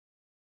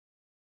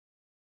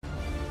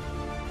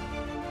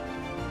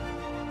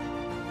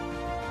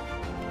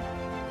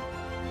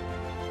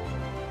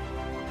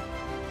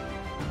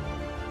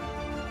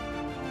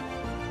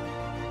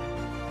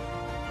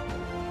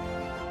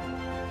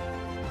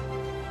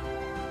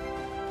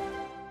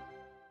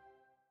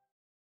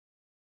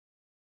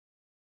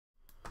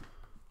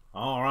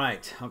All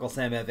right, Uncle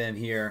Sam FM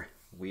here.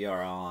 We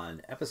are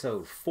on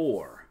episode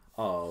 4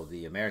 of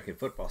the American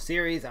Football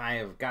Series. I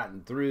have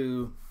gotten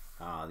through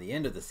the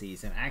end of the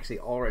season. Actually,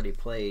 already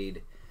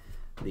played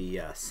the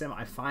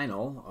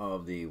semifinal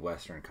of the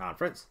Western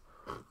Conference,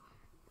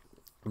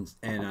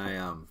 and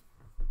I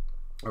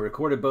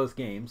recorded both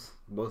games,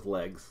 both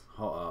legs,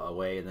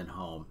 away and then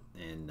home,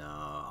 and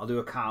I'll do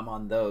a comm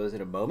on those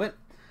in a moment.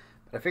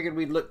 But I figured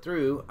we'd look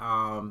through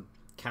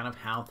kind of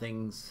how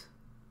things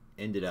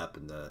ended up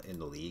in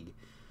the league.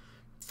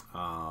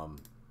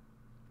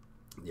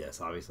 Yes,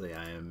 obviously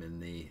I am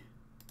in the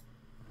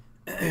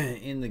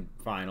in the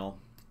final,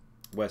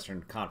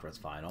 Western Conference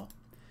final.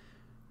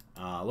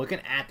 Looking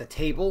at the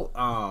table,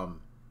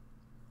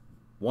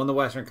 won the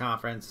Western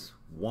Conference,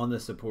 won the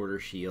Supporter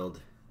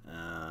Shield.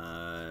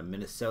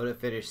 Minnesota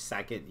finished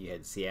second. You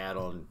had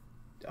Seattle and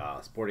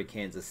Sporting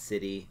Kansas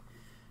City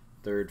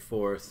third,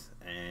 fourth,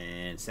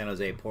 and San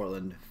Jose,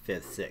 Portland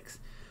fifth,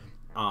 sixth.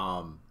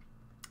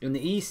 In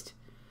the East,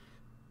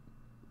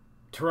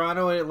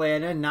 Toronto and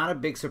Atlanta, not a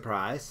big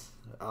surprise.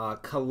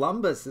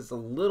 Columbus is a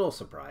little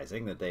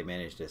surprising that they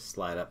managed to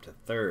slide up to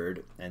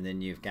third. And then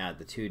you've got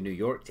the two New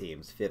York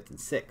teams, fifth and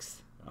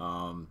sixth.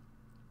 New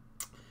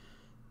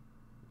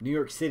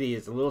York City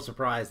is a little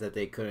surprised that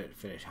they couldn't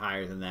finish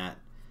higher than that.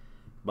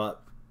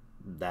 But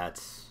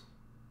that's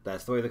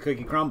the way the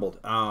cookie crumbled.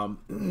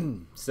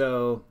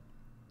 So,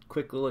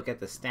 quick look at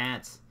the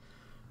stats.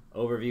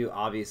 Overview,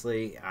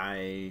 obviously,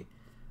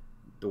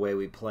 the way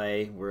we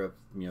play, we're a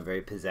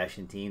very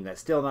possession team.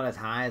 That's still not as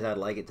high as I'd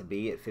like it to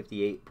be at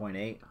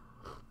 58.8.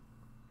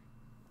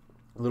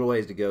 A little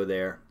ways to go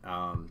there.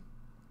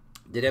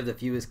 Did have the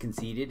fewest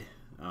conceded.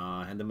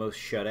 Had the most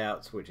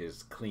shutouts, which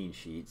is clean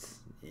sheets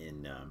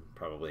in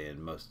probably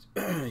in most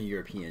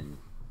European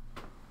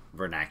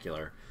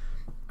vernacular.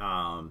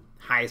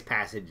 Highest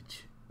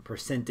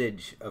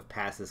percentage of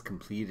passes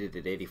completed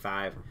at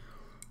 85.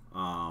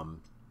 And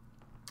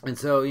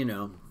so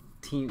the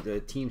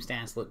team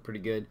stats look pretty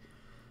good.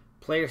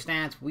 Player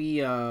stats,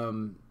 we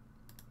don't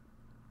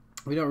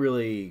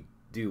really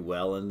do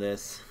well in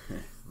this.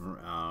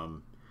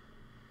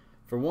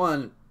 For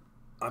one,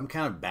 I'm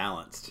kind of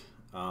balanced,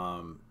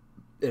 and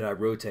I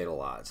rotate a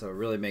lot, so it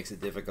really makes it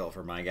difficult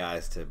for my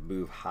guys to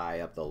move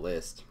high up the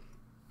list.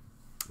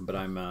 But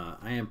I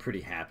am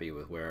pretty happy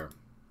with where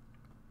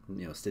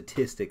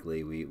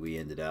statistically we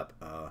ended up.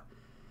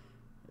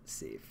 Let's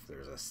see if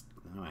there's I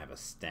don't have a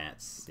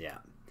stats. Yeah.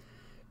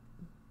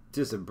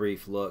 Just a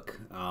brief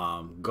look.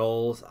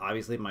 Goals,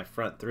 obviously my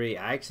front three.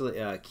 I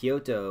actually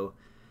Kyoto.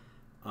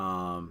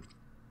 I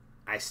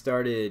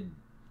starting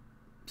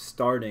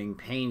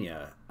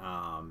Pena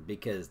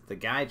because the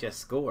guy just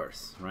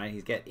scores, right?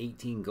 He's got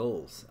 18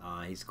 goals.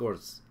 He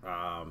scores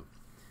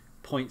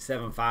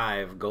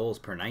 0.75 goals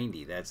per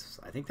 90. I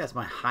think that's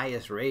my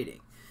highest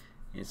rating.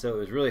 And so it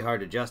was really hard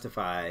to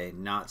justify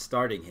not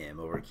starting him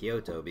over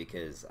Kyoto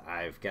because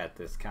I've got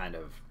this kind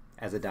of,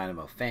 as a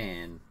Dynamo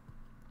fan,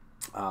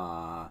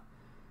 I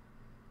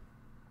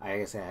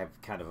guess I have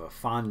kind of a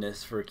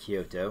fondness for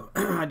Kyoto.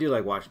 I do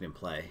like watching him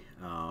play.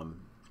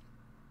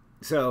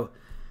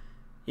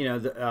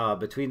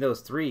 Between those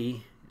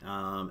three,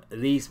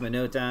 Elise,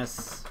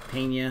 Manotas,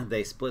 Pena,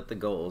 they split the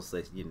goals.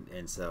 So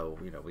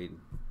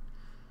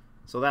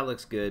that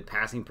looks good.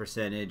 Passing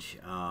percentage,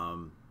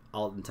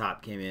 Alton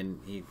Top came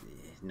in.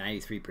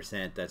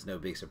 93%. That's no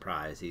big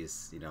surprise.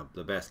 He's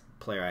the best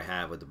player I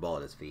have with the ball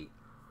at his feet.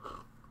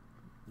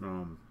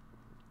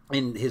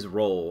 And his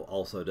role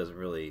also I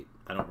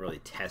don't really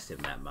test him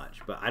that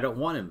much, but I don't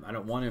want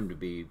him to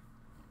be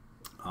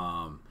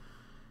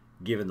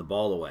giving the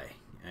ball away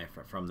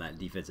from that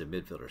defensive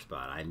midfielder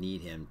spot. I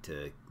need him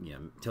to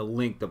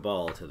link the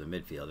ball to the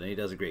midfield, and he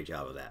does a great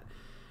job of that.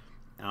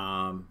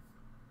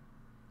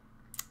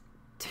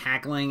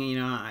 Tackling,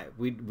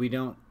 we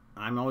don't.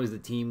 I'm always the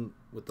team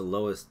with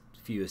the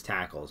fewest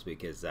tackles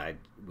because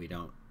we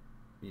don't.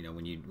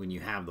 When you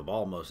have the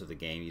ball most of the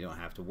game, you don't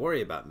have to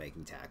worry about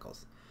making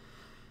tackles.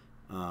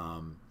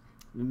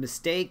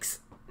 Mistakes,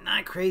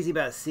 not crazy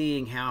about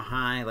seeing how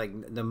high.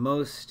 Like the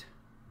most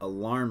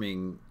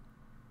alarming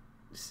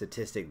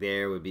statistic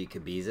there would be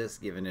Cabezas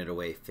giving it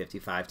away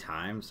 55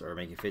 times or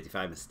making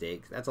 55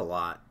 mistakes. That's a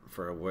lot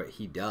for what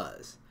he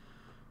does.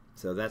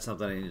 So that's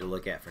something I need to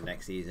look at for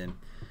next season.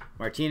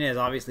 Martinez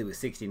obviously with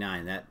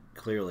 69. That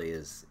clearly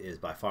is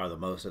by far the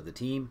most of the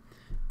team.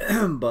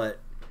 But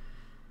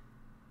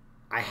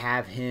I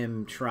have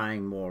him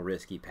trying more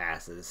risky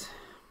passes.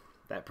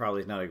 That probably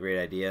is not a great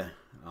idea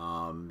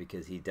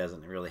because he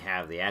doesn't really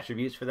have the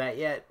attributes for that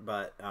yet.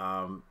 But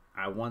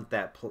I want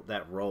that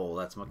role.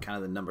 That's kind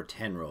of the number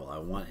 10 role. I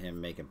want him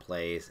making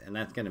plays, and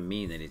that's going to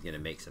mean that he's going to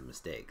make some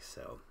mistakes.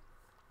 So,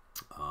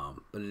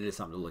 but it is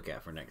something to look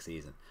at for next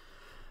season.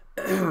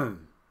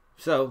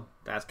 So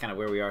that's kind of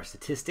where we are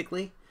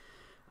statistically.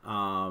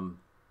 Don't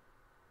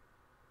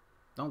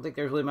think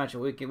there's really much.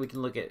 We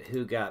can look at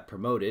who got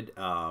promoted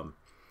from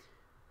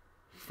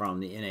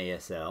the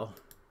NASL.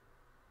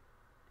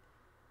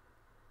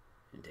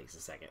 It takes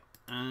a second.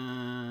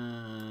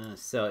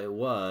 So it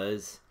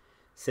was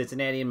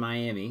Cincinnati and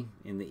Miami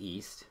in the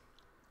East.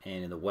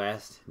 And in the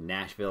West,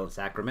 Nashville and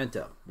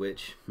Sacramento,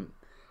 which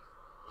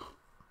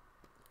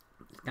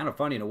it's kind of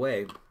funny in a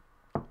way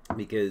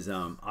because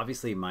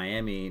obviously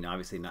Miami, and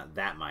obviously not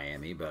that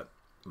Miami, but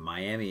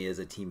Miami is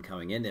a team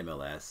coming into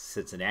MLS.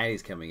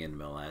 Cincinnati's coming into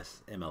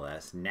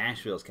MLS.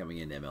 Nashville's coming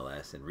into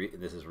MLS,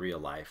 and this is real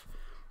life.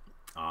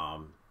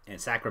 And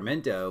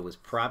Sacramento was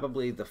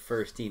probably the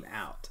first team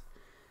out,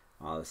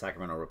 the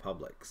Sacramento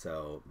Republic.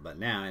 So, but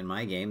now in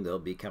my game, they'll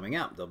be coming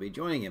up. They'll be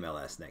joining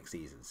MLS next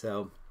season.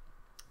 So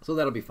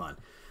that'll be fun.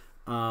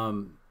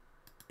 And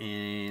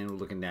we're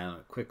looking down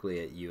quickly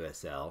at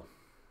USL.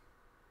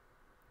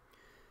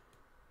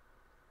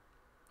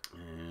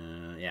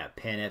 Yeah,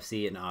 Penn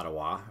FC and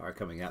Ottawa are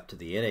coming up to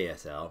the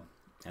NASL.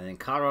 And then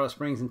Colorado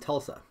Springs and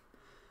Tulsa.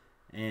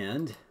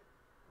 And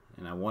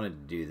I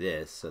wanted to do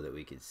this so that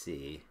we could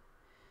see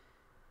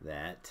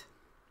that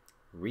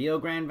Rio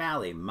Grande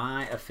Valley,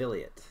 my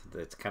affiliate,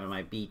 that's kind of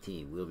my B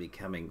team, will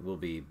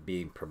be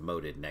being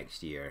promoted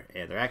next year.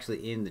 And they're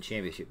actually in the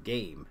championship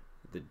game.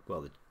 The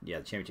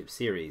championship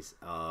series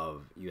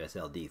of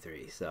USL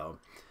D3. So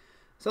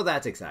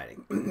that's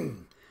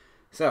exciting.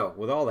 So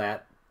with all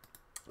that,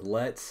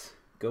 let's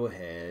go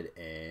ahead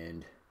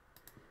and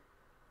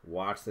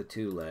watch the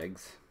two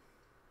legs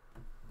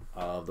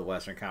of the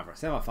Western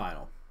Conference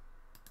Semifinal.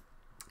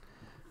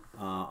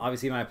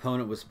 Obviously, my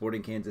opponent was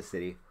Sporting Kansas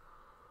City.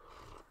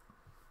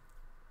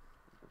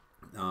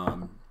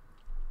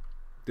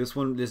 This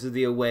is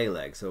the away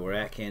leg, so we're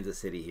at Kansas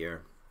City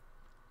here,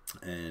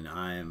 and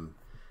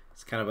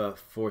it's kind of a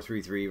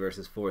 4-3-3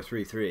 versus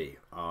 4-3-3.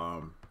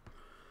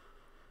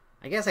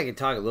 I guess I could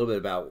talk a little bit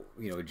about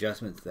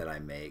adjustments that I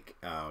make.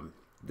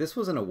 This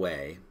was an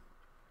away,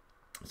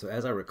 so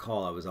as I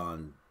recall, I was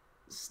on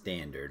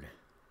standard.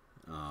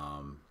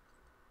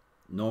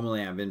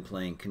 Normally, I've been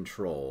playing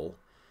control,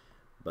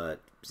 but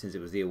since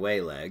it was the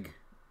away leg,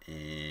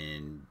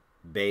 and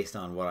based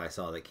on what I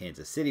saw that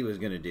Kansas City was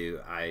going to do,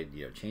 I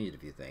changed a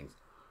few things.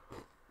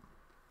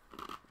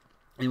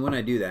 And when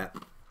I do that,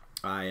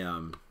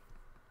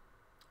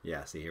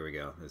 see, here we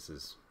go.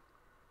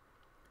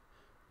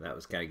 That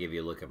was kind of give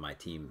you a look at my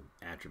team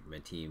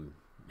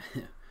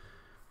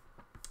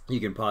You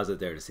can pause it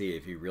there to see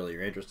if you really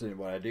are interested in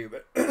what I do,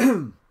 but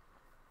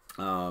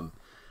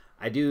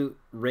I do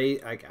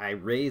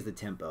raise the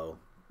tempo.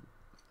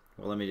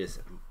 Well, let me just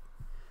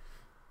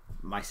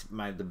my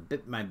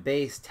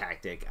base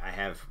tactic. I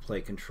have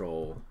play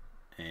control,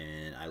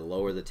 and I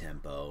lower the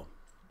tempo,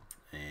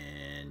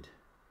 and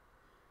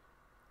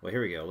well,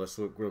 here we go. Let's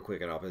look real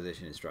quick at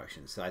opposition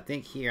instructions. So I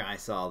think here I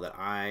saw that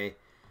I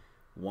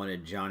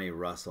wanted Johnny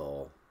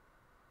Russell.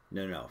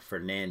 No,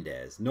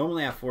 Fernandez.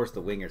 Normally I force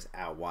the wingers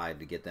out wide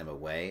to get them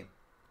away,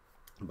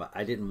 but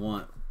I didn't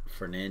want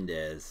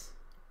Fernandez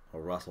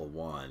or Russell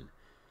one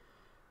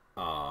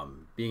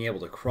being able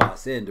to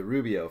cross into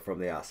Rubio from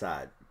the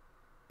outside.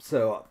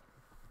 So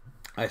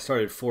I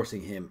started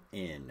forcing him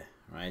in,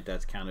 right?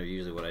 That's kind of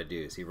usually what I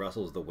do. See,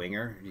 Russell's the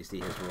winger. You see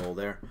his role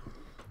there.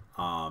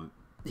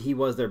 He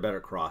was their better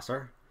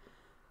crosser,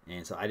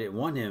 and so I didn't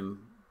want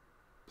him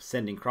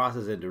sending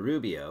crosses into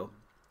Rubio,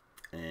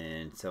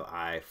 and so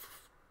I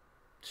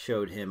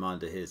showed him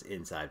onto his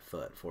inside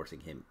foot,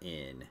 forcing him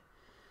in.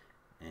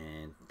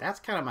 And that's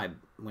kind of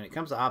when it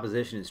comes to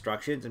opposition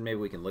instructions, and maybe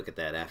we can look at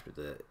that after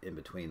the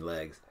in-between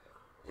legs.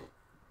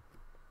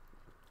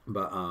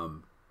 But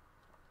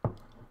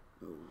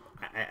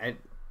I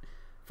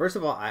first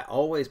of all, I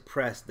always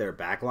press their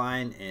back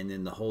line and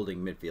then the holding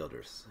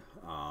midfielders.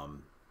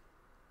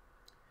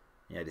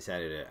 I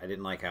decided I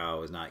didn't like how I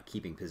was not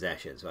keeping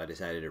possession, so I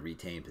decided to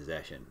retain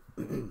possession.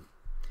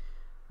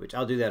 Which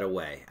I'll do that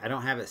away. I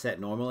don't have it set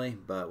normally,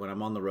 but when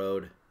I'm on the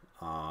road,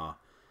 I'll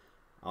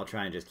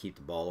try and just keep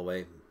the ball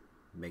away,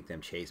 make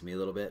them chase me a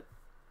little bit.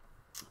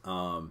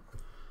 So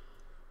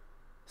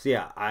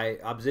yeah,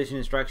 opposition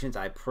instructions,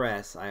 I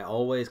press. I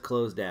always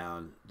close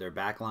down their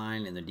back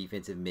line and their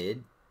defensive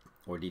mid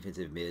or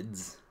defensive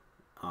mids,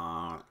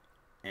 and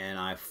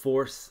I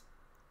force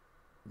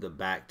the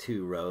back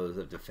two rows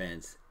of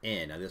defense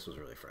in. Now this was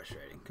really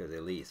frustrating because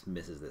Elise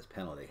misses this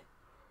penalty,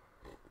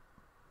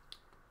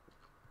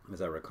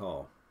 as I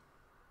recall.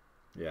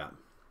 Yeah.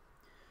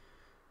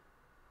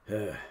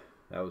 That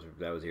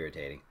was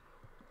irritating.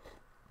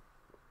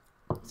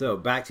 So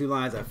back two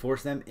lines, I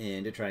force them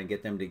in to try and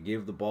get them to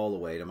give the ball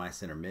away to my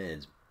center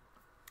mids.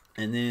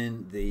 And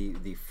then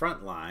the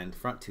front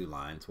two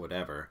lines,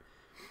 whatever,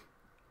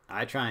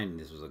 I try and,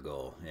 this was a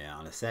goal, yeah,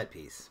 on a set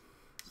piece.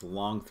 It's a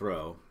long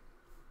throw,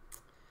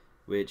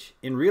 which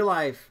in real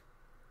life,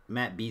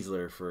 Matt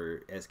Beasler for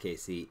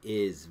SKC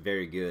is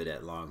very good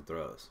at long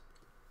throws.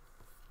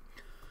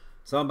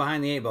 So I'm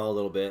behind the 8 ball a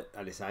little bit.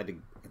 I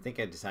think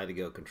I decided to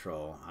go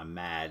control. I'm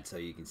mad, so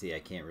you can see I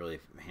can't really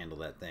handle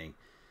that thing.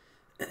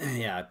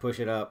 Yeah, I push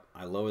it up.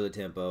 I lower the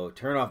tempo.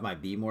 Turn off my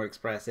Be More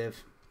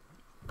Expressive.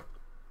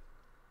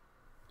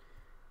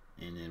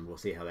 And then we'll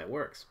see how that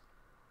works.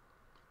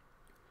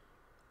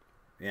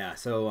 Yeah,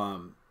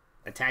 so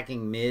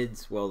attacking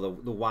mids, well,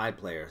 the wide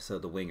players, so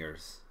the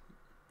wingers,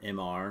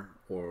 MR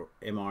or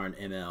MR and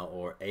ML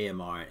or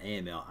AMR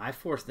and AML, I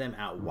force them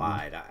out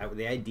wide.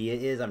 The idea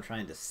is I'm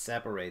trying to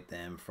separate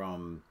them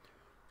from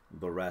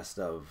the rest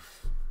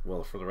of,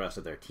 well, for the rest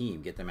of their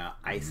team, get them out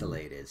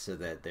isolated so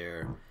that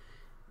they're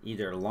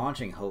either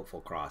launching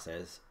hopeful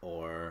crosses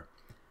or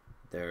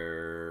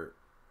they're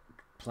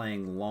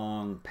playing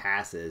long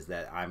passes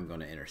that I'm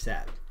going to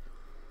intercept.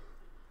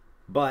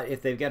 But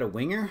if they've got a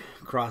winger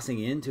crossing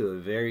into a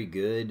very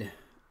good,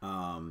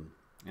 and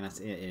that's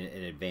an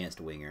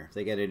advanced winger, if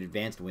they get an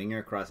advanced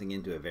winger crossing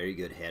into a very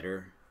good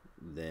header,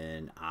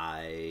 then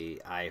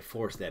I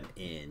force them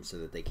in so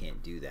that they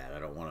can't do that. I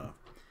don't want to,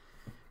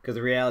 because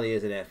the reality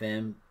is at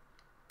FM,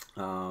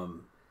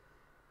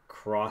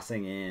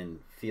 crossing in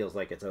feels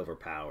like it's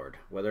overpowered.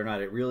 Whether or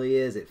not it really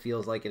is, it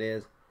feels like it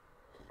is.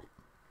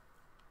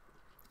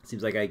 It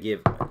seems like I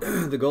give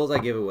the goals I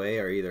give away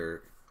are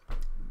either,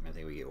 I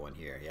think we get one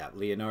here. Yeah,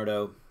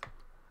 Leonardo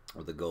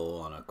with the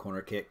goal on a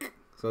corner kick.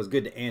 So it's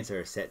good to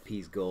answer a set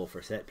piece goal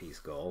for set piece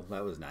goal.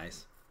 That was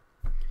nice.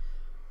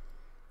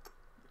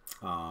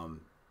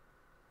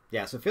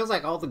 Yeah, so it feels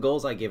like all the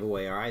goals I give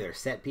away are either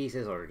set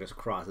pieces or just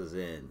crosses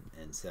in,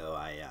 and so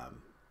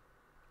I'm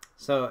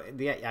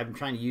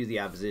trying to use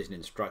the opposition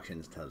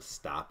instructions to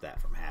stop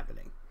that from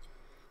happening.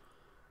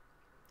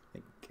 I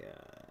think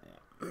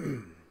I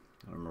don't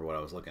remember what I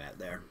was looking at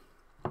there.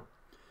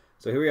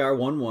 So here we are,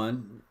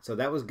 1-1. So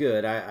that was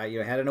good. I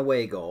had an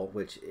away goal,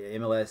 which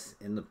MLS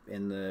in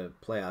the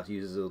playoffs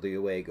uses the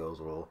away goals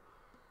rule.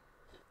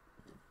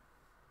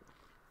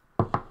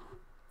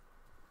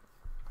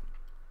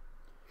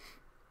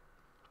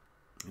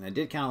 And I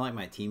did kind of like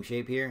my team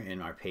shape here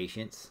and our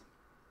patience.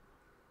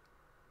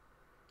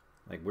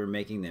 Like, we're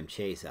making them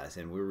chase us,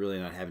 and we're really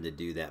not having to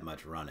do that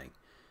much running.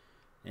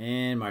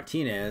 And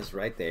Martinez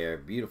right there,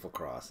 beautiful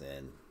cross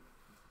in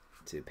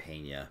to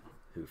Pena,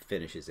 who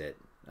finishes it.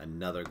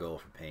 Another goal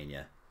for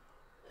Pena.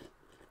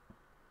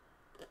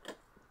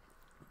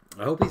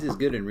 I hope he's as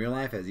good in real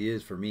life as he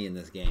is for me in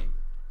this game.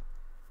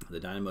 The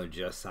Dynamo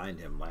just signed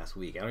him last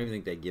week. I don't even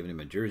think they'd given him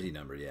a jersey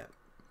number yet.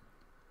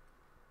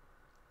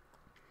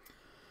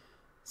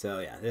 So,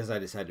 yeah, this I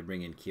decided to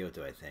bring in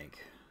Kyoto, I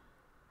think.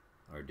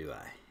 Or do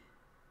I?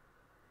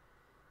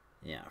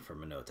 Yeah, for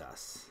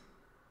Manotas.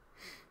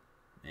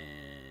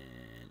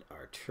 And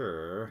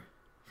Artur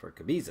for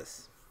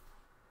Cabezas.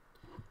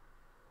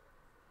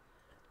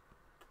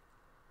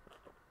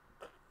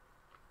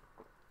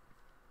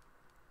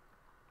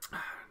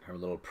 Have a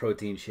little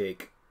protein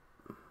shake.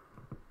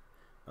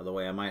 By the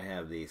way, I might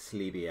have the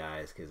sleepy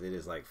eyes because it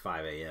is like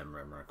 5 a.m.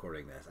 when I'm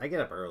recording this. I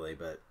get up early,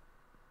 but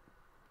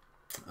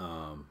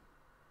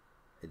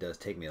it does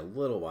take me a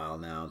little while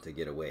now to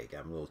get awake.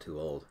 I'm a little too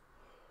old.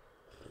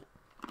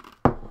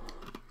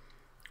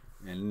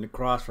 And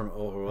across from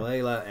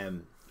Oruela,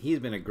 and he's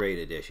been a great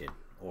addition.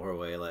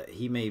 Oruela,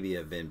 he maybe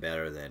have been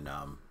better than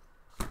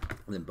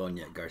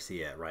Bonyet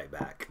Garcia at right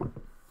back.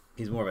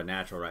 He's more of a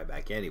natural right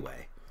back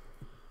anyway.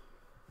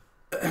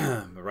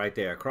 But right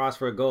there, cross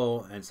for a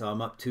goal, and so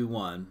I'm up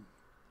 2-1.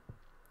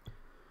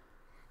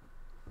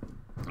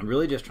 I'm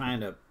really just trying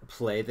to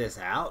play this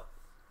out.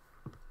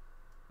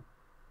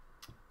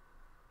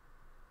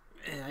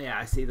 Yeah,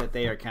 I see that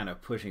they are kind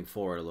of pushing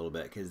forward a little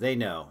bit because they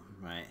know,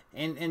 right?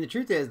 And the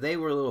truth is, they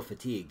were a little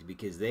fatigued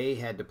because they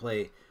had to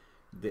play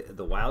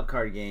the wild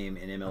card game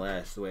in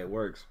MLS the way it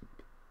works.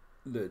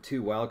 The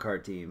 4 wild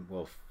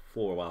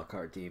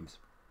card teams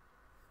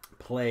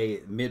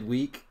play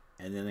midweek,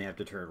 and then they have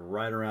to turn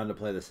right around to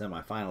play the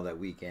semifinal that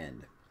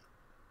weekend.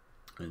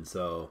 And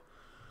so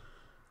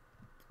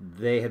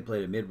they had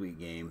played a midweek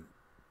game,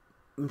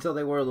 and so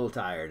they were a little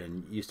tired.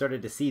 And you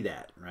started to see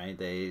that, right?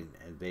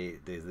 As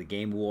the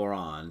game wore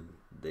on,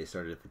 they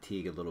started to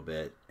fatigue a little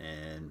bit,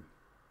 and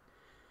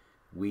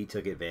we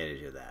took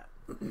advantage of that.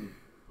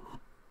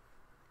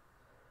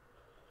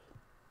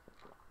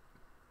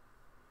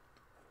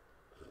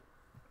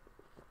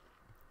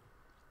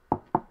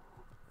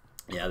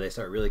 Yeah, they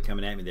start really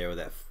coming at me there with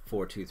that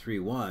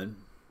 4-2-3-1.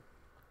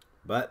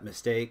 But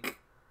mistake.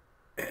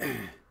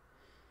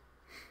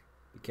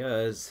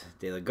 Because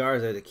De La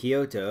Garza to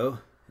Kyoto.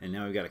 And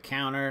now we've got a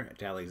counter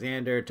to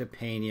Alexander to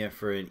Pena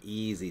for an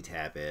easy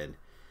tap in.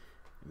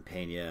 And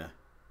Pena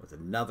with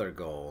another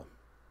goal.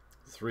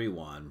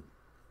 3-1.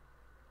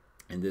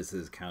 And this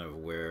is kind of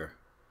where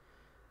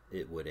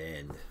it would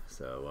end.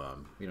 So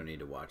we don't need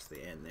to watch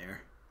the end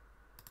there.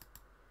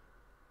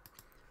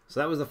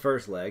 So that was the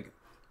first leg.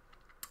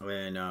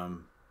 And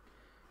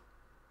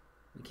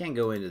we can't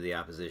go into the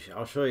opposition.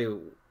 I'll show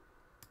you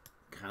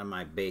kind of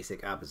my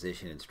basic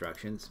opposition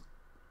instructions.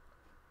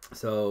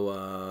 So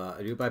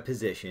I do it by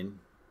position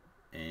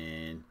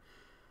and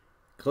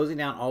closing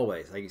down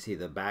always. Like you see,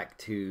 the back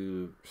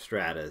two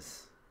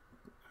stratas,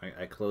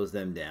 I close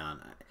them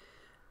down.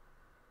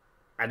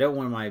 I don't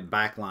want my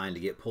back line to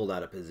get pulled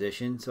out of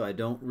position, so I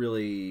don't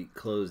really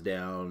close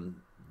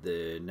down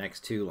the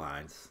next 3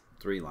 lines.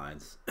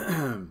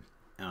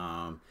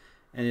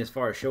 And as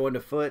far as showing the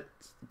foot,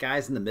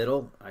 guys in the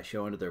middle, I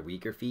show into their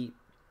weaker feet.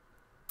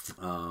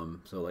 So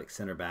like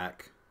center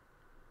back,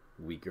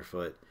 weaker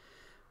foot.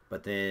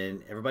 But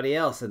then everybody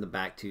else in the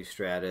back two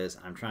stratas,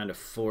 I'm trying to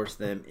force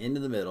them into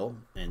the middle,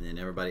 and then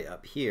everybody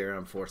up here,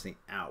 I'm forcing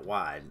out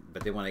wide.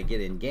 But then when I get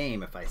in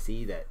game, if I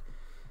see that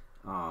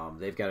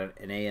they've got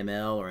an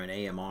AML or an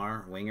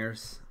AMR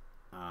wingers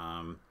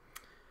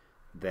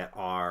that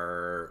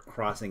are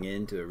crossing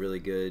into a really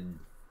good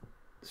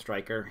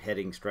striker,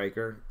 heading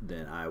striker,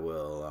 then I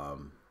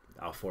will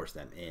I'll force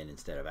them in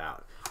instead of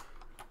out.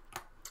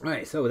 All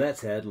right. So with that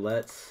said,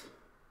 let's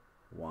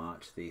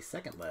watch the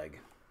second leg.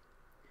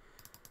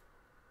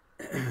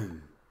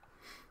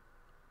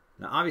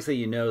 Now, obviously,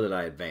 you know that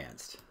I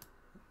advanced,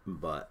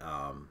 but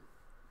I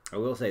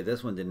will say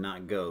this one did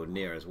not go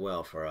near as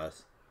well for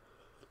us.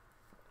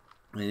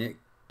 And it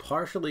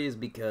partially is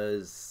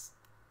because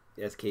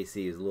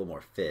SKC is a little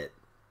more fit.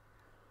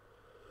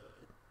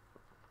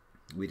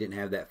 We didn't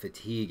have that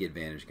fatigue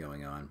advantage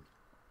going on.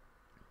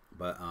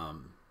 But,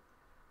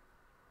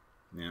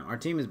 you know, our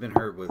team has been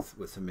hurt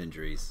with some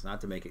injuries. Not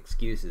to make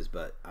excuses,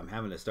 but I'm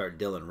having to start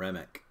Dylan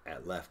Remick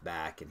at left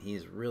back, and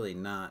he's really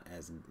not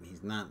as...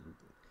 He's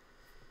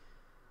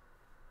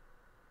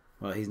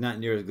not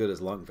near as good as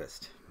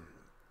Lundqvist.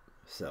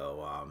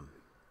 So,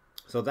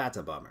 so that's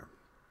a bummer.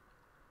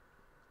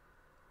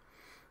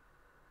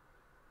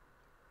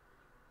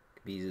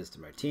 Bezos to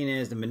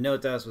Martinez. The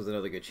Minotas was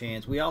another good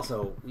chance. We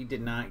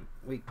did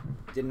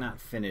not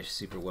finish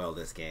super well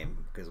this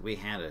game because we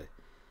had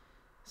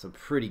some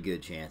pretty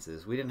good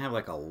chances. We didn't have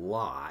like a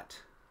lot,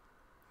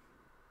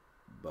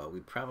 but we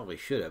probably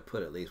should have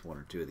put at least one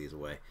or two of these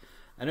away.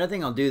 Another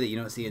thing I'll do that you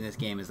don't see in this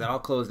game is that I'll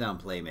close down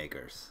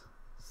playmakers.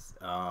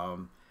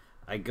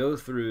 I go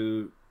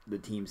through the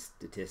team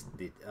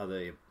the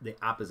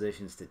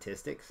opposition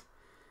statistics,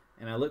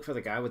 and I look for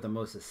the guy with the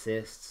most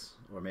assists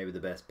or maybe the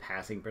best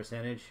passing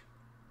percentage,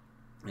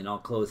 and I'll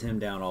close him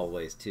down all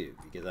ways too,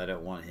 because I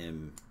don't want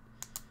him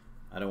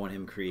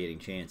creating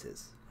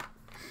chances.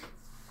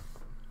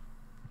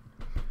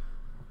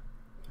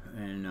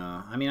 And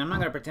I mean, I'm not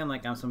gonna pretend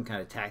like I'm some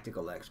kind of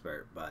tactical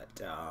expert, but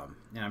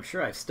and I'm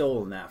sure I've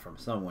stolen that from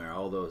somewhere,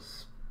 all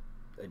those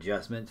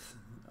adjustments.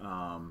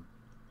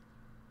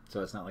 So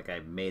it's not like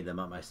I made them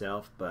up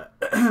myself, but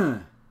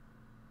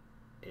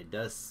it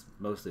does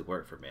mostly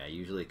work for me. I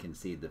usually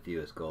concede the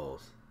fewest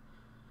goals.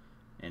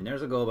 And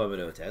there's a goal by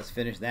Minotas.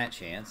 Finish that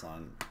chance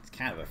on, it's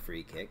kind of a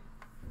free kick.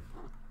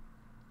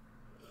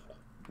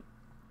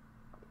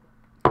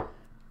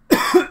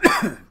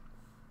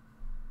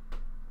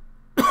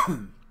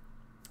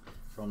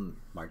 From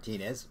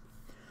Martinez.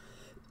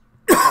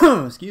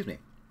 Excuse me.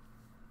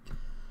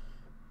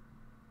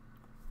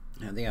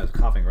 I think I was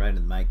coughing right into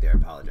the mic there. I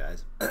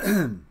apologize.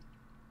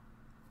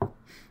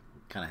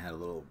 Kind of had a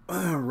little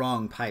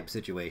wrong pipe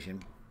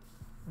situation.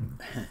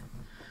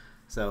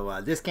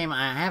 So this game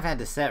I have had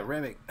to set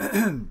Remick.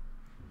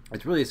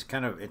 It's really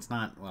it's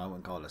not, well, I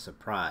wouldn't call it a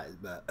surprise,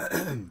 but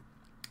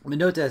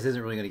Minotas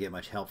isn't really going to get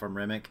much help from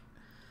Remick.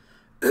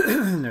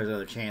 There's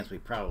another chance we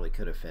probably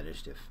could have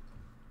finished if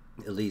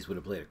Elise would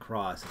have played a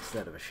cross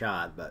instead of a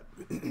shot, but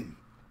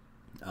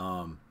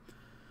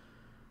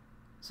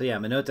so yeah,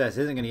 Minotas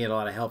isn't going to get a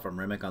lot of help from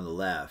Remick on the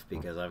left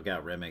because I've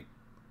got Remick.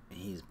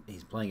 He's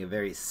playing a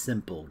very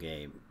simple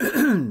game.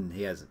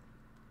 He has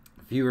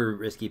fewer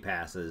risky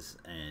passes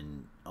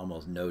and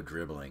almost no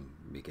dribbling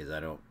because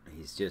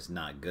he's just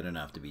not good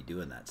enough to be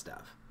doing that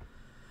stuff.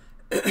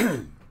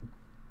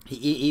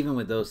 Even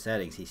with those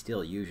settings, he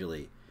still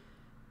usually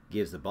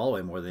gives the ball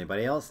away more than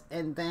anybody else,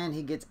 and then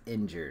he gets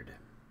injured.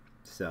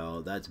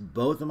 So that's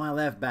both of my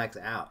left backs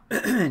out,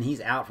 and he's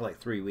out for like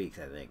 3 weeks,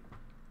 I think.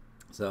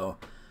 So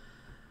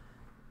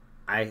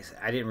I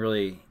didn't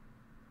really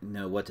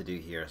know what to do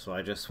here, so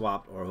I just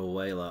swapped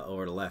Orhuela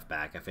over to left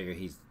back. I figure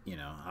he's,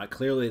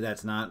 clearly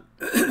that's not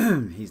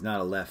he's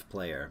not a left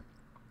player,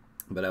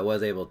 but I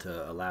was able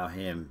to allow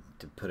him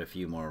to put a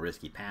few more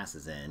risky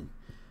passes in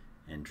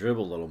and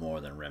dribble a little more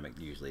than Remick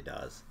usually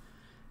does.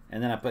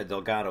 And then I put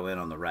Delgado in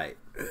on the right.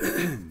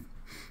 I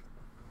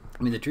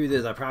mean, the truth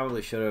is I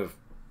probably should have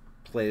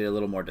played it a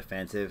little more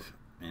defensive,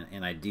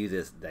 and I do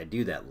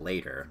that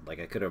later. Like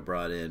I could have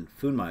brought in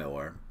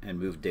Funmayor and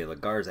moved De La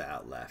Garza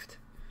out left.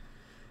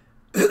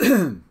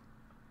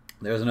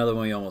 There's another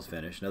one we almost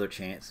finished. Another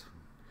chance.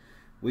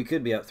 We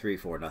could be up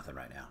 3-4-0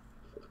 right now.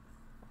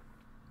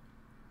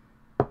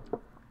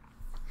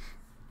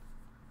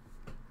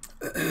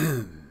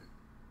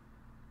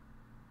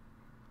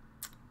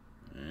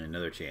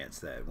 Another chance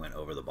that went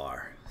over the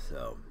bar.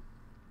 So,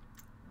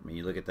 I mean,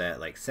 you look at that,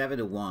 like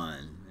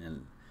 7-1,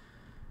 and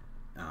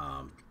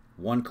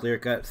one clear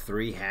cut,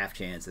 3 half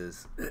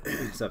chances.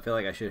 So I feel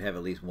like I should have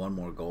at least one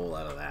more goal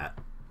out of that.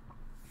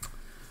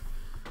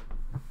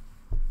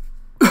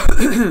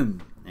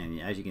 And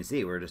as you can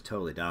see, we're just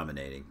totally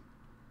dominating.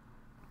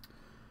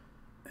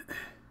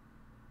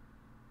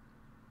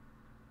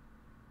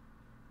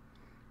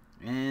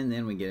 And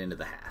then we get into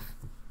the half.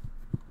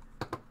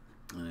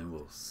 And then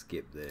we'll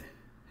skip the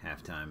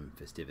halftime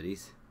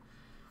festivities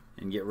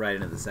and get right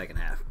into the second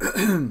half.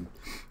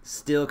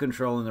 Still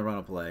controlling the run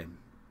of play.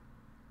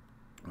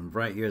 And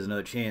right here's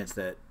another chance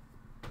that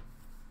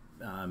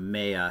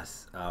Malia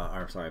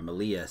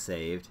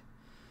saved.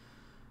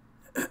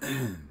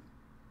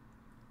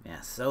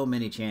 Yeah, so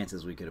many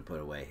chances we could have put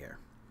away here.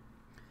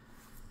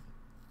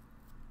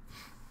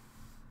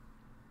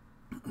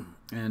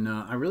 And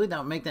I really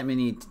don't make that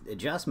many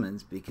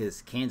adjustments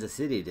because Kansas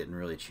City didn't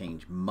really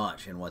change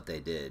much in what they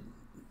did.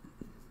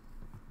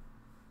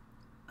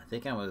 I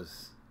think I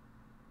was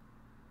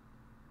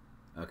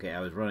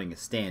running a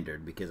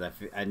standard because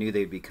I knew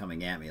they'd be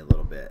coming at me a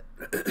little bit.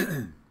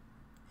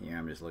 Here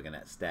I'm just looking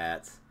at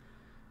stats,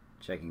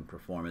 checking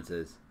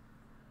performances.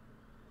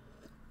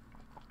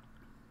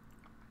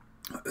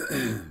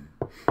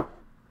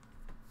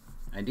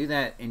 I do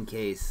that in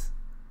case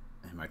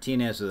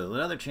Martinez with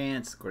another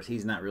chance. Of course,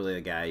 he's not really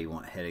a guy you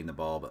want heading the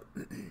ball, but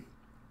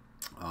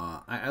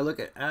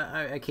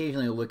I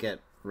occasionally look at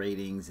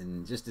ratings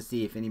and just to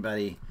see if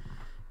I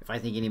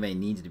think anybody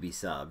needs to be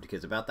subbed,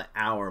 because about the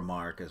hour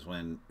mark is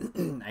when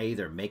I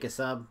either make a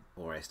sub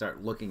or I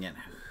start looking at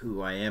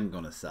who I am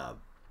going to sub.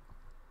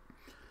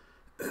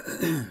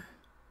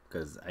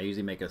 Because I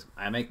usually make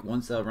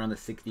one sub around the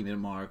 60-minute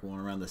mark, one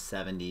around the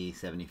 70,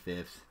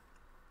 75th,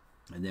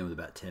 and then with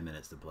about 10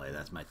 minutes to play.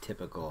 That's my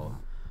typical.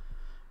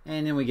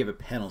 And then we give a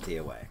penalty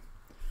away.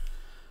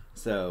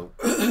 So,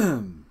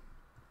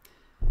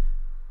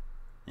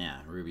 yeah,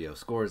 Rubio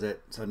scores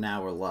it. So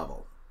now we're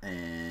level.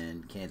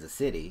 And Kansas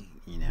City,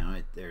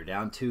 they're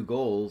down 2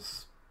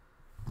 goals.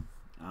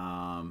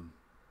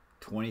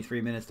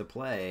 23 minutes to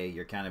play.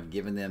 You're kind of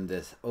giving them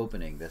this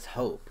opening, this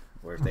hope.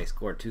 Where if they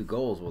score 2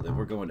 goals, well, then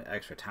we're going to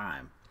extra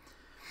time.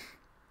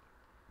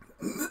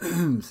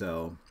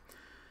 So,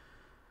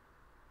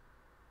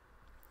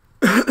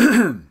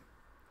 and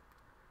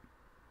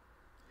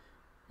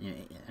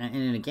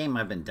in a game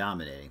I've been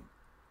dominating.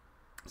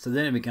 So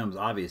then it becomes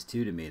obvious,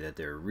 too, to me that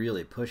they're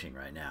really pushing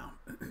right now.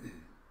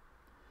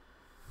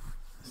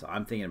 So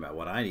I'm thinking about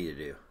what I need to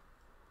do.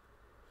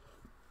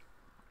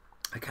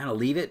 I kind of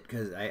leave it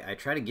because I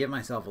try to give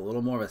myself a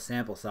little more of a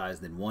sample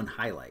size than one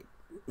highlight.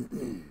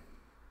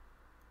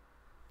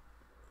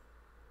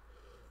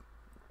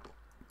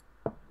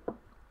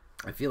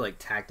 I feel like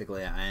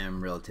tactically I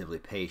am relatively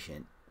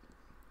patient,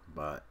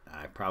 but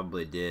I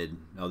probably did.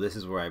 Oh, this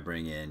is where I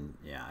bring in,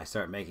 I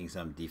start making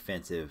some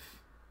defensive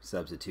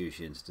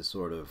substitutions to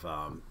sort of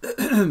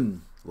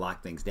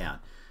lock things down.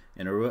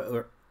 And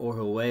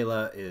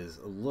Oruela is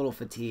a little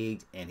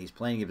fatigued, and he's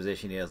playing a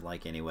position he doesn't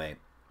like anyway.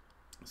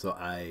 So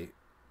I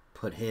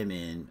put him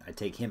in, I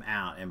take him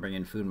out and bring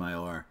in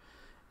Foudmayor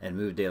and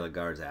move De La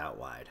Garza out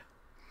wide.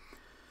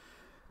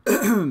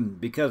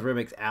 Because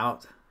Remick's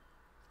out,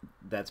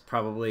 that's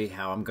probably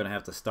how I'm going to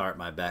have to start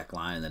my back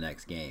line in the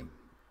next game.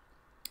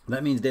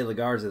 That means De La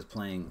Garza is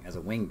playing as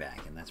a wing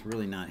back, and that's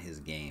really not his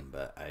game.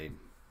 But I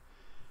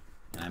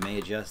may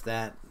adjust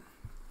that.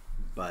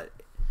 But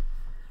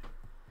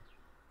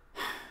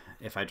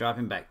if I drop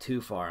him back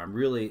too far, I'm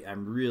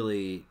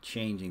really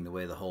changing the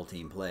way the whole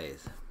team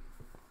plays.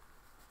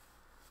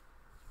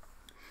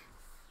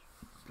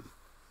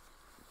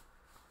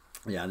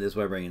 Yeah, this is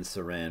why I bring in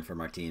Saran for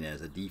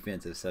Martinez, a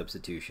defensive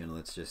substitution.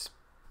 Let's just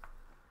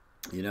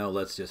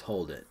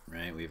hold it,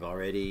 right? We've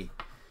already,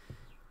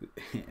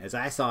 as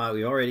I saw it,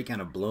 we've already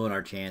kind of blown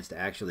our chance to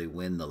actually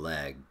win the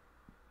leg.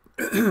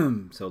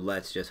 So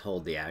let's just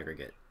hold the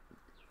aggregate.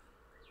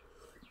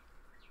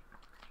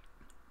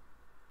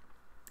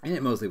 And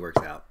it mostly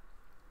works out,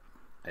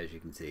 as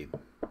you can see.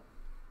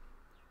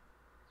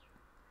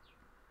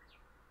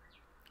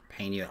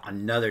 Pena,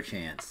 another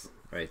chance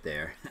right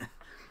there.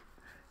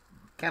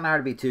 Kind of hard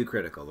to be too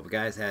critical. The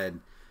guy's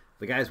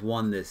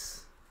won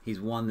this. He's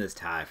won this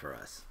tie for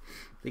us.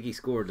 I think he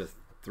scored the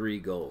 3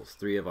 goals.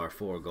 3 of our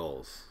 4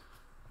 goals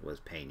was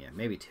Pena,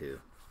 maybe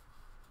 2.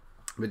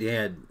 But he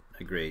had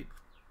a great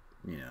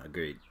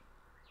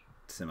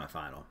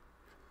semifinal.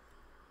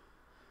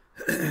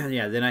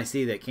 Yeah, then I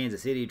see that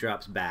Kansas City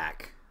drops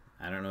back.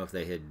 I don't know if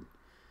they had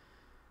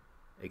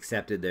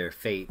accepted their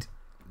fate,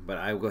 but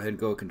I will go ahead and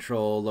go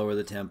control, lower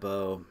the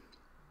tempo,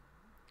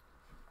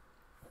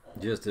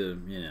 just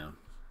to,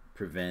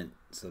 prevent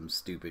some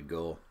stupid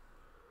goal.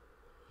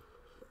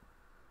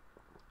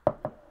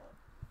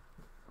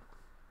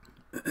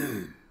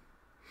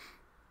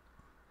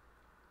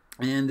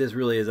 And this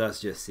really is us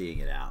just seeing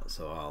it out,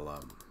 so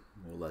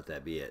we'll let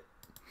that be it.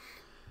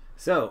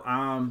 So,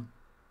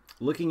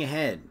 looking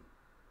ahead,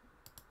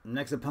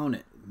 next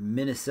opponent,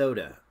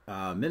 Minnesota.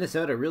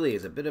 Minnesota really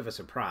is a bit of a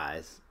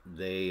surprise.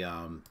 They're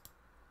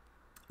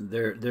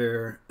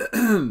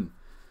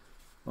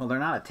well, they're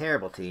not a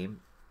terrible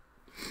team,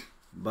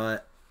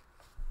 but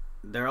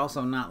they're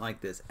also not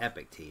like this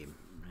epic team.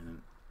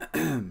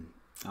 I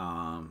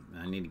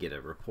need to get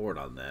a report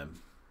on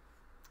them,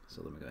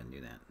 so let me go ahead and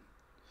do that.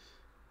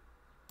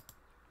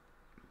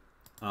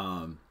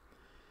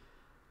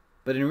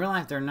 But in real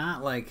life, they're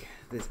not like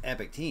this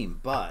epic team.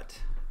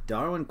 But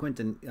Darwin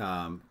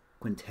Quintero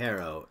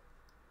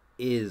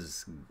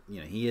is,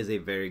 he is a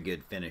very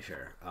good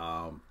finisher.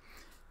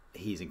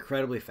 He's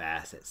incredibly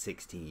fast at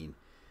 16.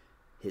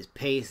 His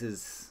pace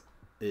is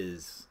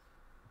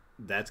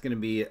that's going to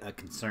be a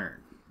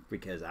concern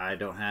because I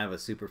don't have a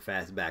super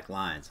fast back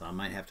line, so I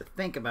might have to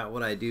think about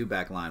what I do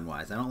back line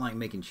wise. I don't like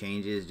making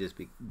changes just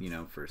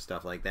for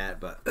stuff like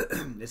that, but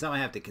it's something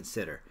I have to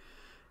consider.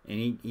 And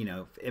he,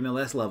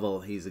 MLS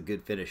level, he's a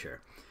good finisher.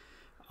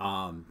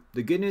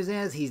 The good news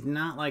is he's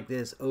not like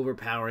this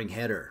overpowering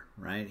header,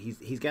 right?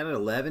 He's got an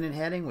 11 in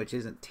heading, which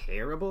isn't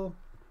terrible,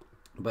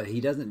 but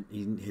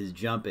his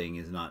jumping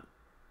is not,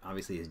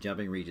 obviously his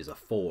jumping reach is a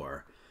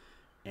 4,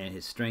 and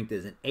his strength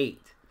is an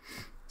 8.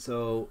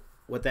 So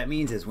what that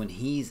means is when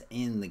he's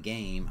in the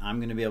game, I'm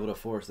going to be able to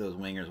force those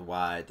wingers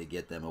wide to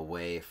get them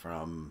away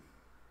from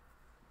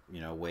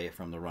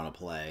the run of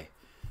play.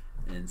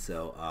 And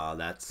so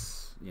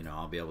that's,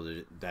 I'll be able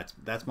to, that's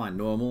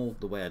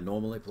the way I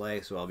normally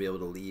play. So I'll be able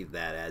to leave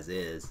that as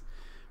is.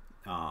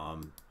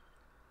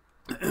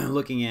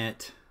 Looking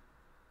at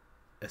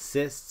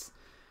assists,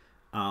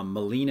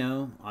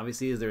 Molino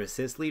obviously is their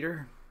assist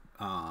leader.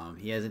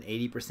 He has an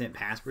 80%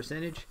 pass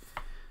percentage.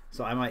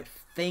 So I might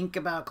think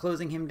about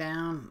closing him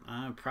down.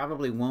 I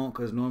probably won't,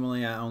 because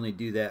normally I only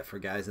do that for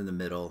guys in the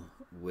middle,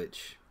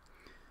 which,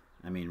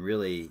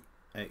 really,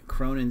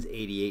 Cronin's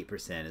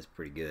 88% is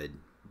pretty good.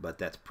 But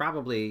that's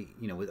probably,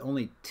 with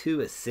only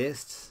 2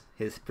 assists,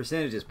 his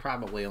percentage is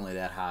probably only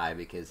that high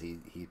because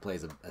he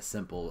plays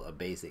a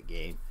basic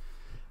game.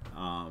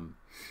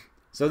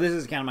 So this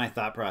is kind of my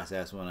thought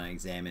process when I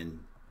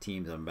examine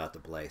teams I'm about to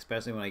play,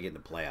 especially when I get into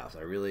playoffs.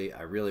 I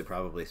really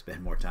probably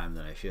spend more time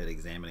than I should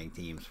examining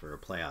teams for a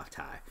playoff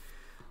tie.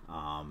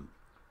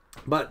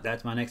 But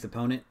that's my next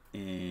opponent,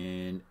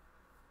 and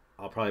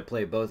I'll probably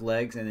play both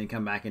legs and then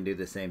come back and do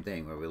the same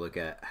thing where we look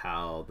at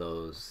how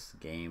those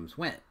games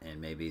went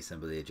and maybe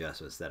some of the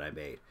adjustments that I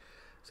made.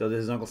 So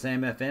this is Uncle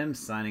Sam FM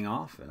signing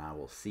off, and I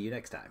will see you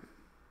next time.